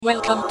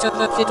Welcome to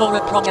the Fedora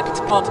Project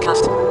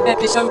Podcast,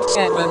 Episode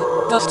 7.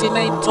 Dusty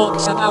Main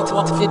talks about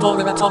what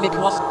Fedora Atomic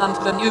was and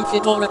the new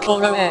Fedora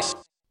CoreOS.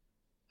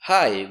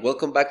 Hi,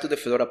 welcome back to the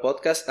Fedora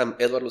Podcast. I'm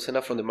Edward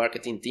Lucena from the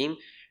marketing team,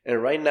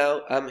 and right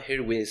now I'm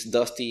here with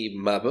Dusty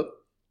Mabe.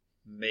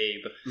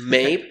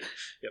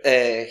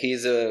 Yep.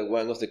 He's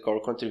one of the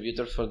core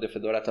contributors for the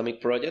Fedora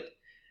Atomic project.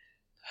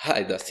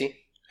 Hi, Dusty.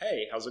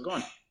 Hey, how's it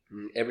going?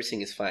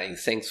 Everything is fine.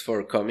 Thanks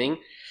for coming.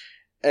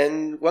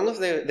 And one of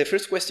the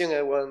first question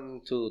I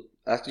want to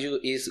ask you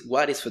is,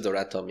 what is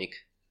Fedora Atomic?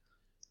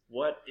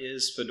 What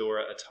is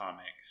Fedora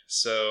Atomic?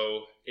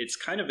 So it's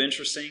kind of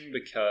interesting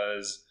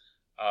because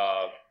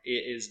it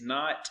is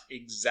not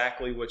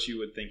exactly what you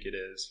would think it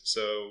is.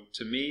 So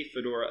to me,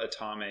 Fedora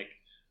Atomic,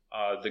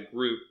 the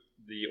group,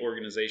 the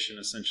organization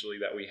essentially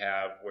that we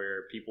have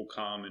where people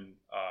come and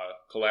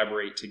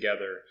collaborate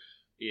together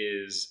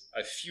is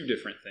a few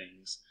different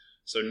things.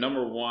 So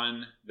number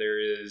one, there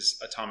is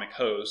Atomic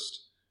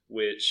Host,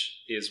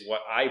 which is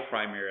what I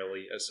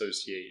primarily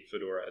associate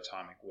Fedora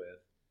Atomic with.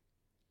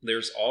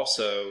 There's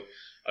also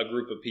a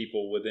group of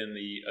people within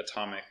the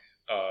Atomic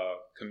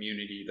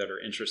community that are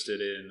interested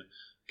in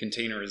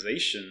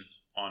containerization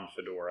on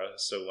Fedora.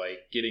 So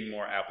like getting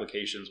more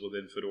applications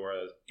within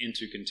Fedora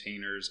into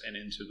containers and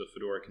into the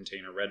Fedora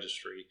container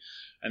registry.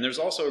 And there's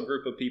also a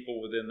group of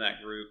people within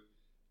that group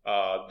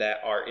that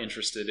are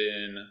interested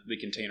in the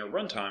container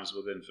runtimes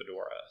within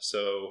Fedora.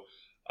 So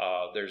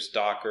there's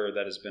Docker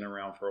that has been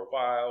around for a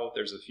while.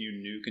 There's a few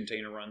new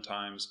container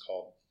runtimes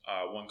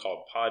one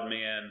called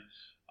Podman,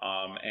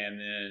 and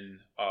then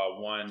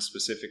one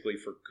specifically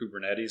for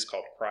Kubernetes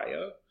called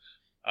Cryo.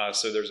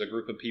 So there's a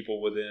group of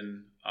people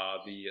within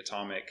the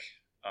Atomic,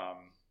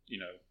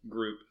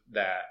 group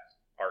that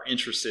are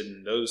interested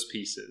in those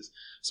pieces.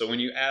 So when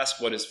you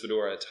ask what is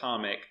Fedora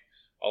Atomic,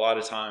 a lot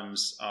of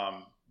times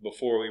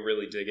before we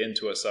really dig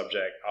into a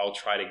subject, I'll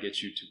try to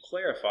get you to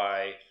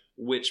clarify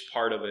which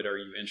part of it are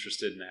you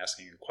interested in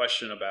asking a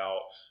question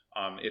about.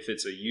 If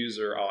it's a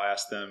user, I'll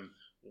ask them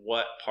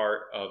what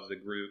part of the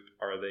group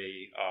are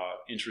they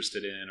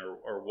interested in,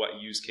 or what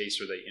use case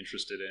are they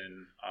interested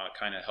in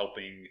kind of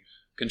helping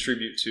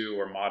contribute to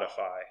or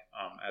modify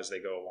as they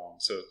go along.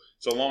 So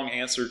it's a long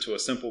answer to a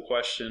simple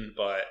question,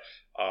 but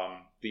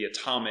the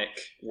atomic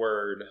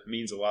word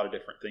means a lot of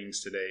different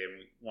things today, and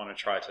we want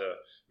to try to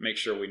make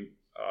sure we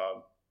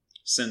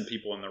send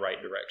people in the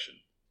right direction.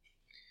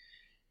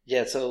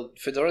 Yeah, so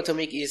Fedora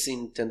Atomic is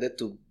intended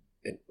to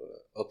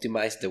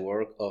optimize the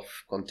work of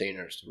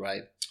containers,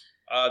 right?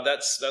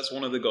 That's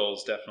one of the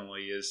goals,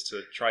 definitely, is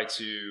to try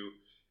to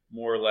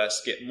more or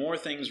less get more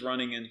things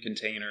running in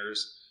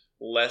containers,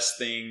 less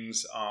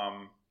things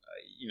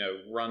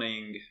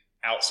running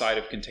outside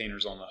of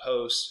containers on the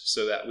host,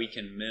 so that we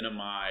can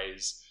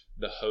minimize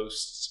the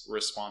host's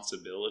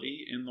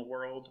responsibility in the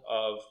world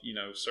of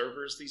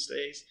servers these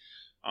days.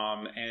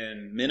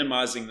 And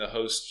minimizing the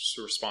host's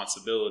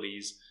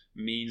responsibilities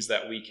means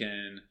that we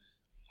can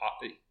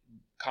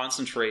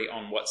concentrate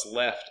on what's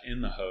left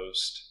in the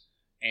host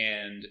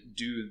and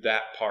do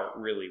that part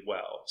really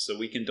well. So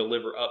we can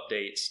deliver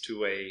updates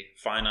to a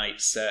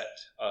finite set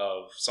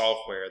of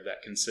software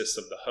that consists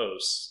of the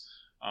hosts,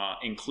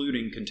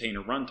 including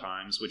container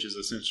runtimes, which is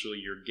essentially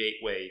your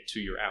gateway to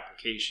your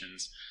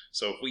applications.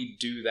 So if we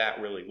do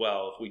that really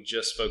well, if we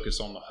just focus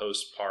on the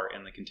host part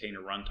and the container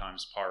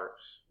runtimes part,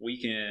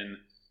 we can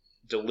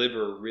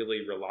deliver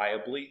really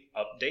reliably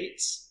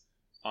updates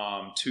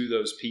to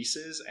those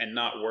pieces and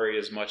not worry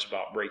as much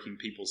about breaking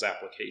people's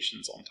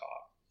applications on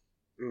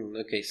top.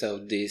 Okay,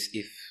 so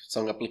if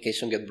some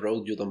application get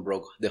broke, you don't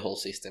broke the whole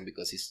system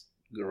because it's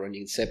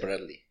running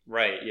separately.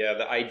 Right, yeah.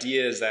 The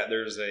idea is that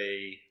there's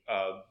the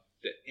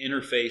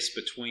interface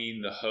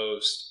between the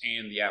host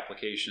and the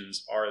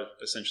applications are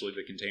essentially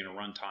the container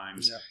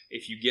runtimes. Yeah.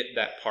 If you get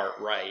that part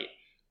right,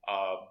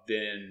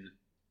 then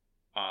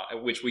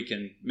which we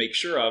can make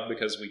sure of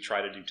because we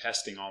try to do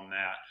testing on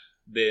that,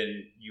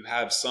 then you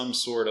have some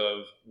sort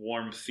of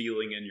warm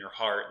feeling in your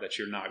heart that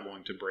you're not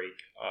going to break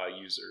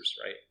users,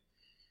 right?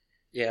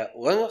 Yeah,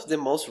 one of the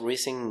most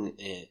recent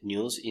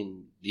news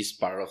in this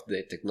part of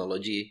the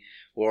technology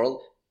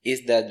world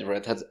is that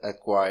Red Hat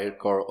acquired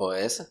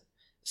CoreOS.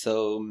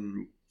 So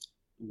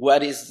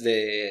what is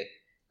the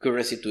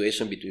current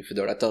situation between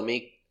Fedora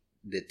Atomic,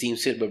 the Team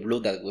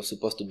Silverblue that was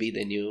supposed to be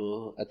the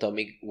new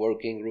Atomic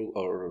working group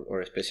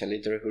or special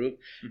interest group,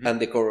 and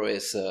the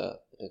CoreOS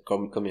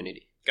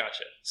community?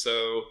 Gotcha.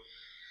 So,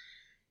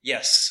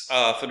 yes,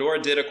 Fedora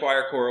did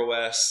acquire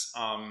CoreOS.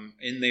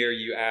 In there,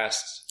 you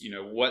asked,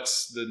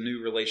 what's the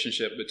new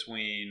relationship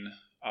between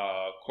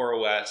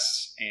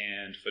CoreOS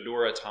and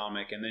Fedora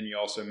Atomic, and then you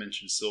also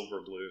mentioned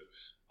Silverblue.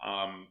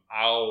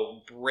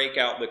 I'll break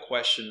out the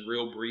question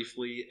real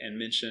briefly and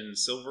mention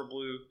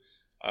Silverblue.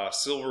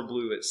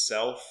 Silverblue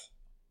itself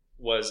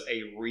was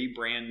a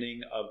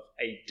rebranding of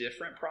a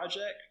different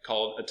project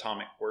called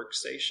Atomic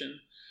Workstation.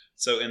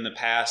 So in the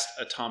past,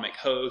 Atomic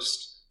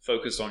Host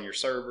focused on your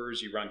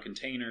servers, you run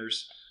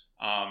containers,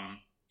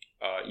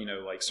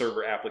 like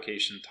server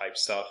application type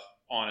stuff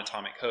on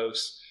Atomic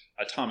Host.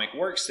 Atomic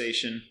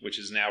Workstation, which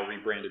is now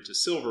rebranded to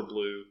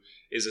Silverblue,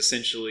 is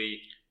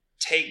essentially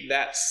take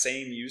that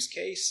same use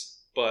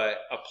case, but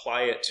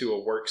apply it to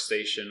a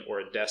workstation or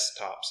a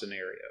desktop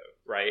scenario,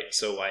 right?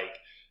 So like,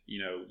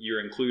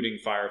 you're including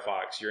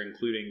Firefox, you're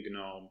including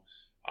GNOME,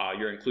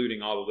 you're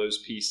including all of those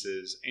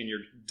pieces, and you're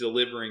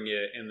delivering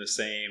it in the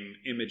same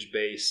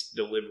image-based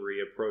delivery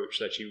approach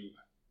that you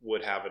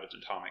would have at an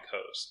Atomic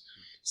Host.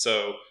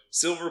 So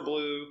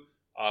Silverblue,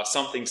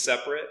 something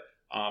separate,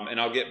 and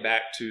I'll get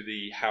back to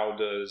the how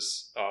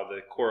does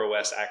the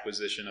CoreOS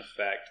acquisition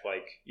affect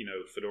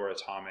Fedora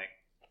Atomic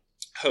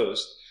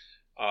Host.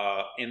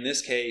 In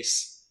this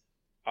case,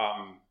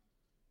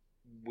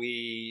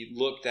 we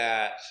looked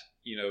at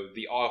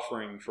the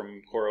offering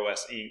from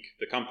CoreOS Inc.,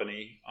 the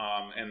company,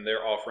 and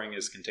their offering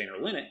is Container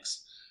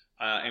Linux,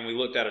 and we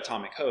looked at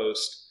Atomic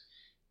Host.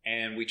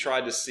 And we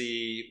tried to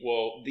see,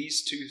 well,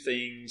 these two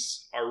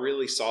things are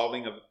really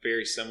solving a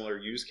very similar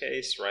use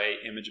case, right?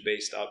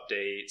 Image-based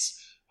updates,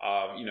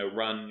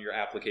 run your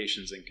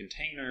applications in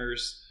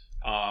containers,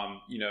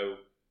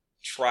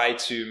 try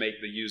to make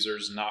the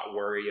users not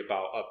worry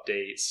about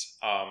updates.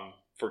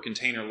 For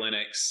Container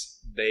Linux,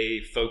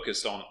 they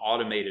focused on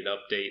automated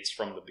updates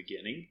from the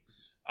beginning,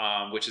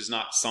 which is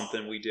not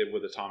something we did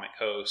with Atomic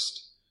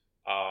Host,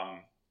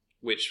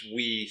 which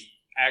we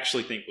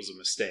actually think was a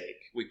mistake.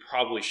 We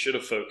probably should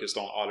have focused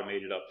on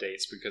automated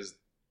updates because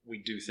we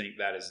do think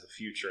that is the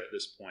future at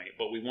this point.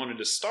 But we wanted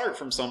to start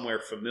from somewhere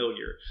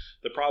familiar.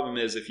 The problem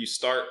is if you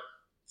start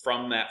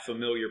from that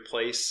familiar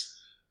place,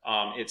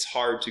 it's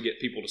hard to get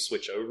people to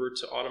switch over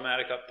to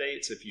automatic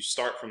updates. If you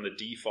start from the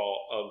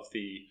default of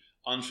the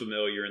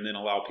unfamiliar and then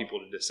allow people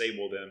to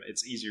disable them,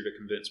 it's easier to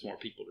convince more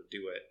people to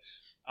do it.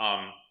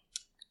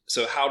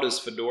 So how does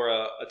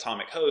Fedora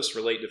Atomic Host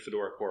relate to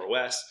Fedora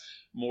CoreOS?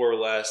 More or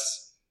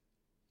less,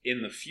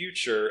 in the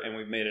future, and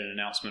we've made an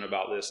announcement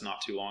about this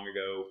not too long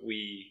ago,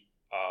 we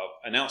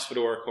announced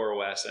Fedora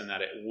CoreOS and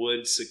that it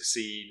would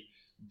succeed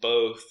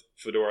both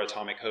Fedora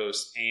Atomic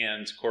Host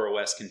and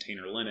CoreOS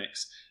Container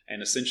Linux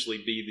and essentially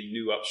be the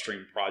new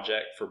upstream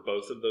project for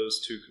both of those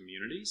two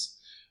communities.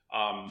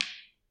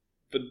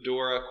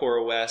 Fedora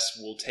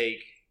CoreOS will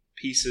take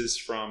pieces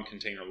from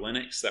Container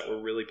Linux that were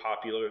really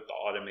popular, the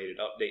automated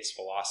updates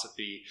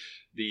philosophy,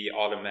 the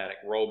automatic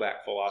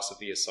rollback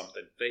philosophy if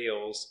something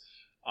fails,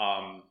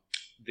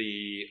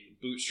 the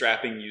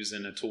bootstrapping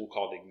using a tool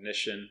called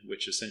Ignition,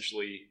 which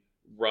essentially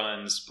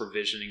runs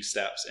provisioning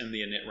steps in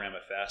the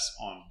initramfs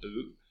on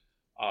boot.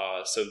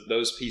 So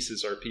those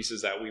pieces are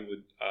pieces that we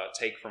would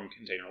take from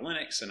Container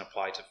Linux and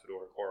apply to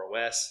Fedora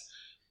CoreOS.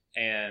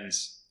 And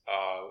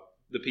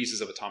the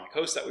pieces of Atomic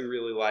Host that we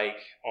really like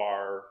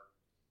are,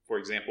 for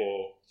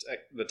example,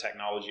 the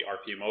technology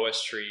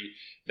RPM-OS tree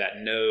that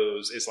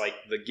knows, is like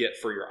the get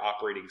for your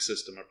operating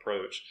system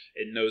approach.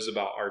 It knows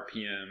about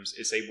RPMs.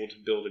 It's able to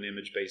build an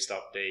image-based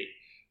update.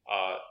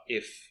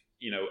 If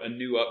a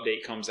new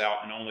update comes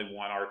out and only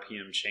one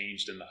RPM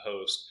changed in the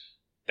host,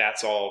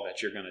 that's all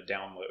that you're going to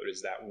download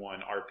is that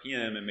one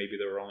RPM, and maybe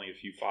there were only a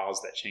few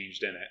files that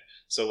changed in it.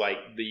 So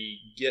like the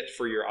get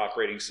for your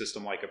operating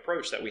system like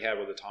approach that we had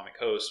with Atomic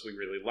Host, we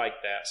really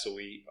like that. So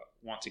we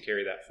want to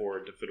carry that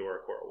forward to Fedora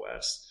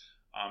CoreOS.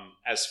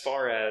 As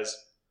far as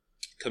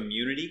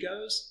community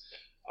goes,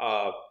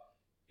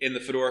 in the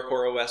Fedora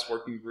CoreOS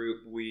working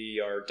group,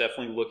 we are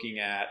definitely looking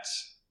at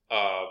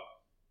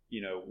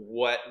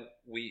what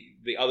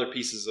the other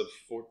pieces of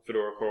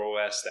Fedora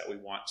CoreOS that we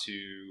want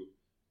to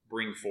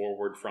bring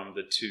forward from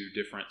the two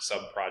different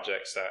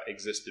sub-projects that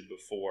existed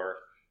before,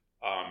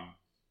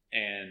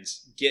 and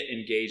get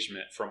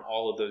engagement from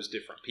all of those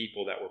different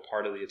people that were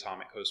part of the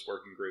Atomic Host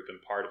working group and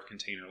part of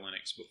Container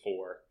Linux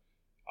before.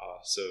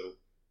 So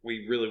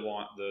we really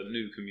want the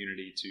new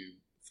community to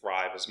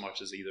thrive as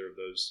much as either of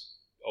those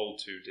old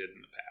two did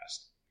in the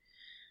past.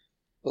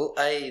 Well,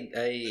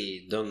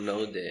 I don't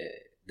know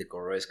the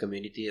CoreOS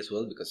community as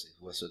well because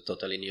it was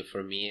totally new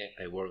for me.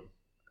 I work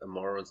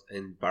more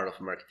in part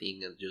of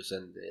marketing and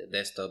using the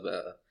desktop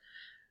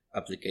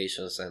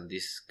applications and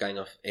this kind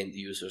of end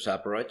users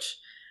approach.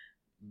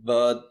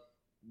 But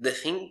the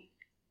thing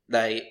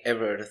that I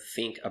ever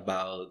think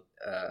about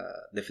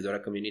the Fedora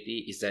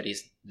community is that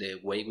is the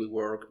way we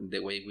work, the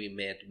way we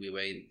met,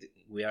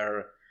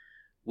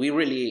 we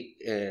really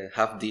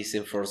have this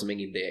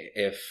enforcement in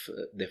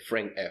the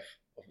frame F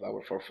of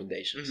our four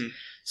foundations. Mm-hmm.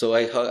 So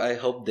I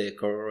hope the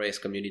CoreOS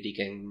community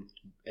can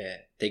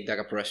take that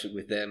approach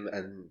with them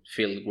and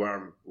feel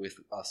warm with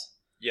us.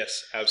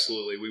 Yes,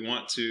 absolutely. We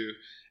want to,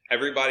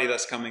 everybody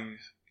that's coming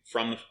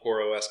from the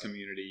CoreOS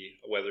community,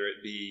 whether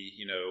it be,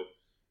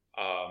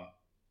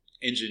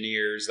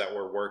 engineers that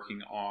were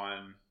working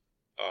on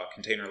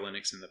Container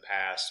Linux in the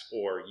past,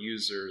 or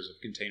users of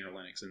Container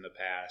Linux in the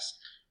past,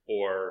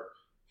 or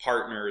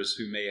partners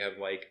who may have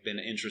been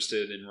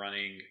interested in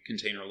running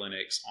Container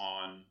Linux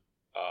on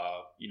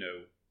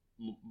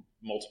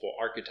multiple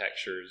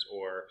architectures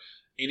or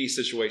any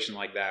situation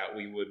like that,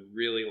 we would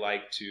really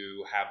like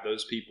to have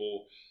those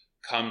people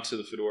come to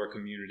the Fedora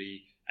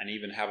community and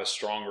even have a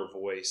stronger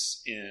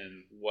voice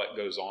in what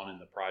goes on in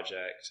the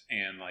project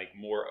and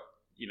more,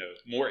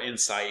 more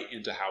insight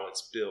into how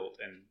it's built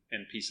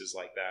and pieces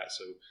like that.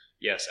 So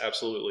yes,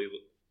 absolutely.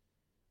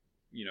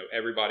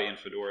 Everybody in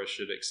Fedora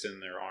should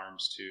extend their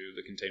arms to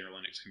the Container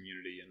Linux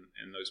community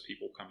and those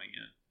people coming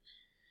in.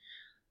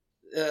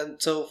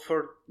 And so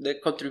for the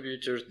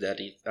contributors that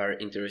are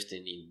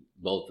interested in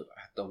both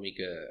Atomic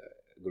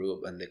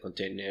Group and the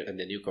container and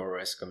the new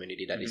CoreOS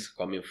community that is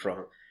coming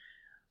from,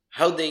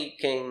 how they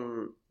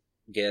can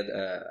get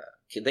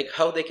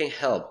how they can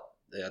help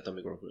the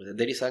Atomic Group.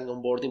 There is an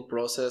onboarding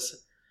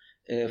process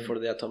for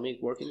the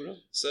Atomic Working Group.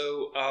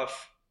 So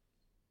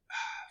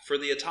for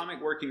the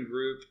Atomic Working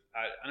Group,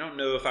 I don't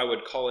know if I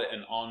would call it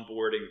an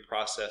onboarding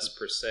process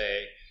per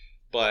se,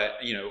 but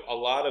a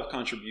lot of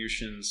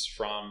contributions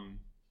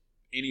from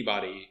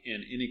anybody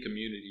in any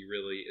community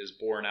really is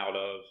born out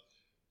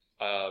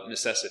of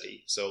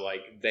necessity. So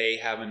like they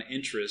have an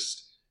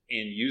interest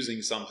in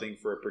using something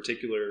for a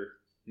particular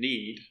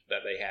need that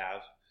they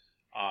have,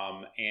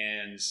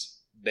 and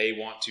they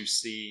want to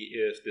see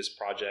if this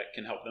project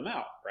can help them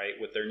out, right,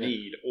 with their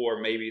need,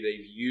 or maybe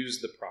they've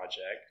used the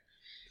project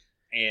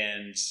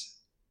and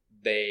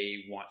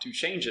they want to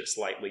change it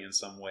slightly in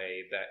some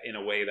way, in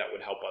a way that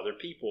would help other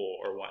people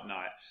or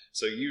whatnot.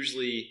 So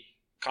usually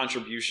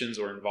contributions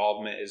or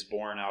involvement is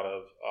born out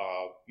of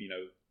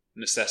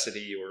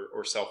necessity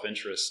or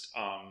self-interest,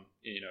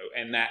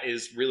 and that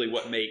is really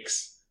what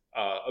makes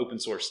open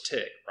source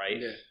tick,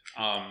 right?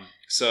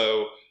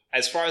 So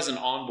as far as an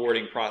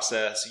onboarding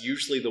process,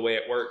 usually the way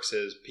it works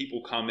is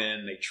people come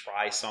in, they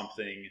try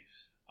something,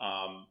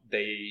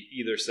 they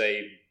either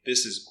say,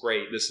 this is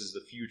great, this is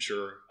the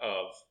future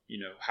of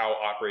how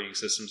operating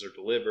systems are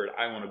delivered,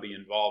 I want to be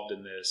involved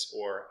in this,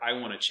 or I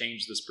want to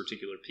change this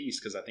particular piece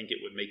because I think it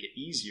would make it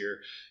easier,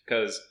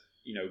 because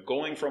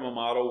going from a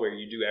model where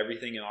you do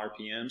everything in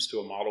RPMs to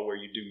a model where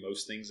you do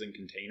most things in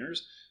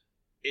containers,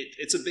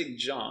 it's a big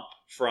jump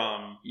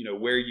from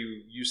where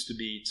you used to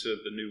be to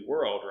the new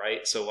world,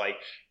 right? So like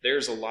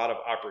there's a lot of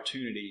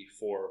opportunity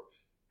for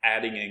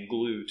adding in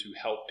glue to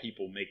help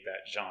people make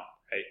that jump,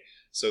 right?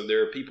 So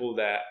there are people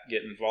that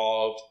get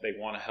involved, they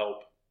want to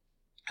help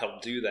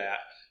do that.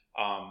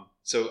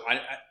 So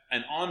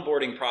an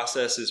onboarding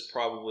process is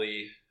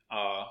probably,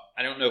 I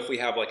don't know if we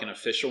have like an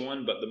official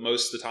one, but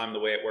most of the time the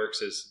way it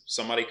works is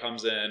somebody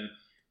comes in,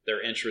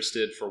 they're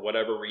interested for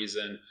whatever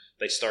reason,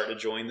 they start to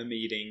join the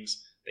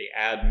meetings, they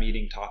add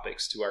meeting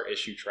topics to our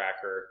issue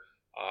tracker,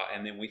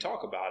 and then we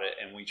talk about it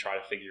and we try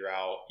to figure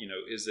out,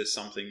 is this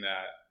something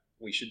that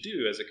we should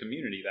do as a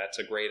community? That's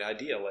a great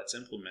idea, let's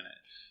implement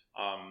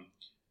it.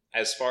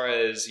 As far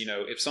as,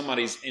 if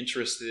somebody's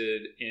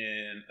interested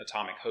in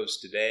Atomic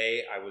Host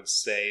today, I would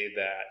say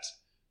that,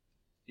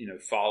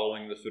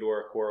 following the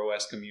Fedora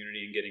CoreOS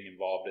community and getting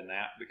involved in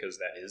that, because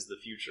that is the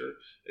future,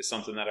 is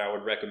something that I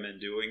would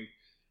recommend doing.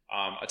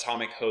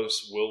 Atomic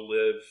Host will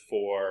live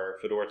for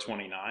Fedora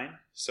 29.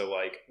 So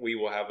like we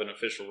will have an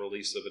official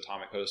release of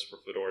Atomic Host for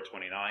Fedora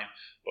 29,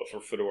 but for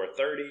Fedora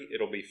 30,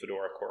 it'll be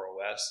Fedora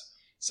CoreOS.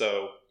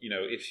 So,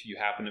 if you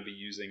happen to be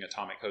using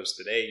Atomic Host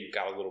today, you've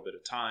got a little bit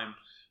of time.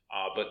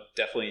 But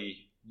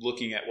definitely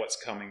looking at what's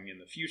coming in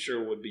the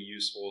future would be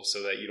useful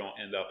so that you don't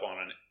end up on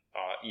an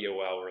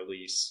EOL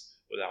release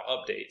without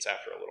updates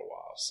after a little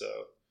while. So,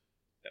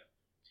 yeah.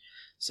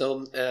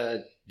 So,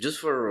 just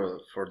for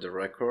the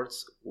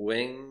records,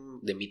 when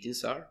the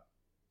meetings are?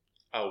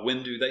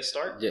 When do they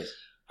start? Yes.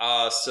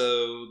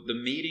 So the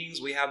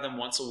meetings, we have them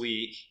once a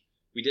week.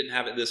 We didn't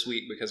have it this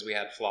week because we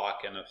had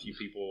Flock and a few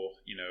people,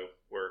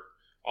 were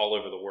all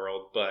over the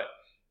world, but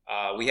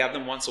we have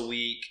them once a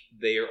week.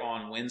 They are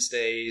on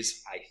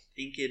Wednesdays. I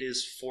think it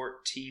is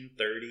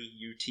 14:30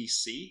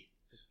 UTC.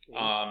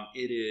 Okay.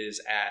 It is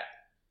at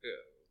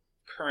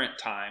current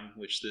time,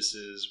 which this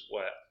is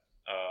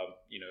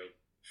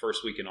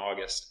first week in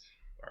August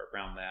or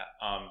around that.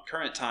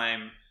 Current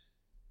time,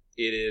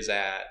 it is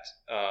at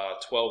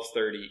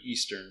 12:30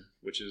 Eastern,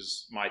 which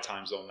is my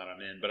time zone that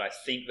I'm in. But I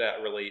think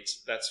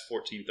that's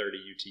 14:30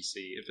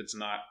 UTC. If it's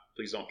not,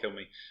 please don't kill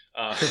me.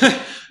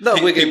 No,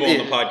 we can people on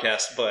the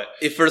podcast. But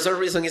if for some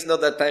reason it's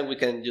not that time, we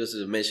can just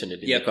mention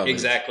it in the comments.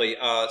 Exactly.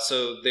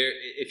 So there,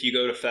 if you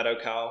go to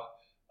FedoCal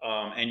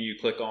and you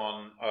click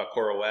on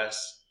CoreOS,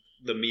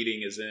 the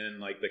meeting is in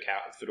like the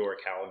Fedora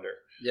calendar.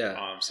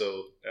 Yeah.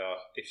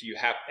 If you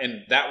have,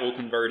 and that will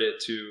convert it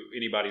to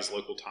anybody's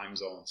local time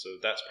zone. So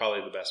that's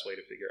probably the best way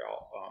to figure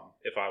out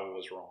if I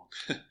was wrong.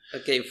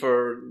 Okay,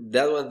 for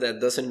that one that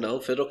doesn't know,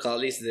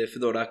 FedoCal is the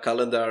Fedora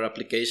calendar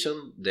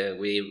application that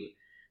we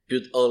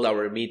put all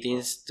our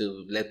meetings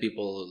to let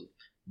people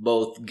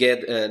both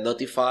get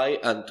notified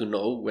and to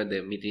know when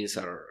the meetings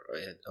are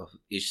of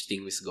each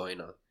thing is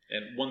going on.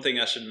 And one thing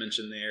I should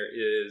mention there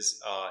is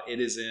it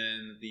is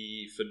in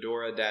the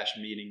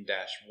Fedora-meeting-1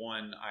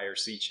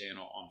 IRC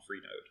channel on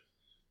Freenode.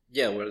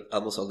 Yeah, where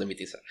almost all the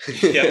meetings are.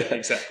 Yeah,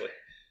 exactly.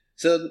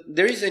 So,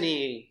 there is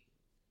any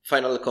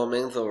final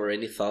comments or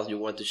any thoughts you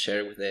want to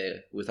share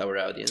with our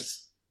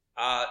audience?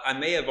 I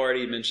may have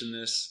already mentioned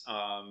this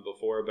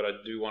before, but I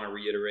do want to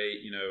reiterate.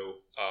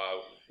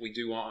 We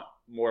do want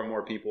more and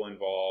more people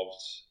involved.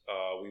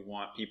 We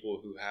want people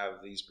who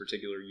have these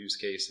particular use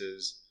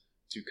cases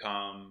to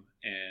come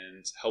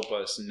and help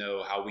us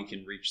know how we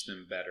can reach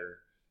them better,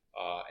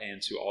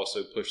 and to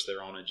also push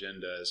their own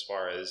agenda as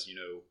far as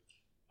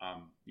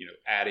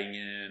adding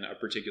in a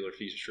particular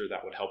feature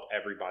that would help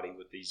everybody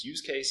with these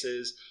use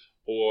cases.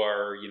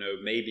 Or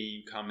maybe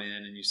you come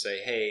in and you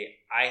say, hey,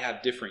 I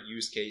have different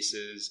use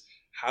cases.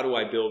 How do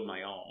I build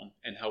my own?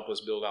 And help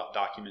us build out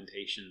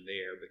documentation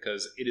there,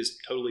 because it is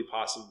totally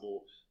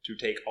possible to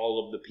take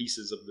all of the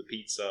pieces of the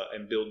pizza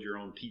and build your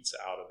own pizza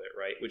out of it,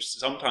 right? Which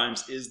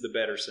sometimes is the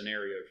better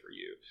scenario for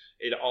you.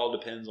 It all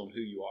depends on who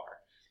you are.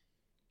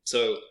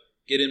 So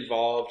get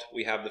involved.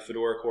 We have the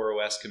Fedora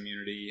CoreOS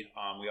community.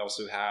 We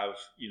also have,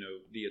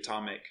 the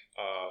Atomic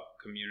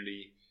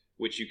community,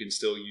 which you can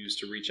still use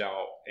to reach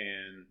out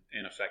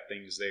and affect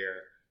things there.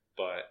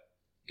 But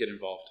get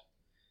involved.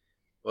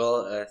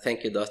 Well,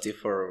 thank you, Dusty,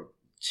 for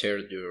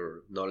sharing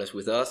your knowledge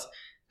with us.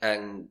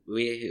 And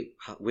we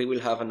will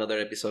have another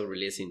episode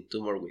released in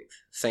 2 more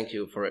weeks. Thank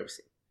you for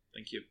everything.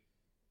 Thank you.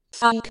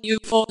 Thank you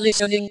for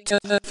listening to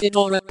the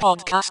Fedora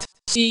Podcast.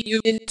 See you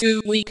in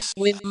 2 weeks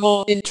with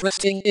more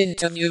interesting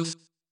interviews.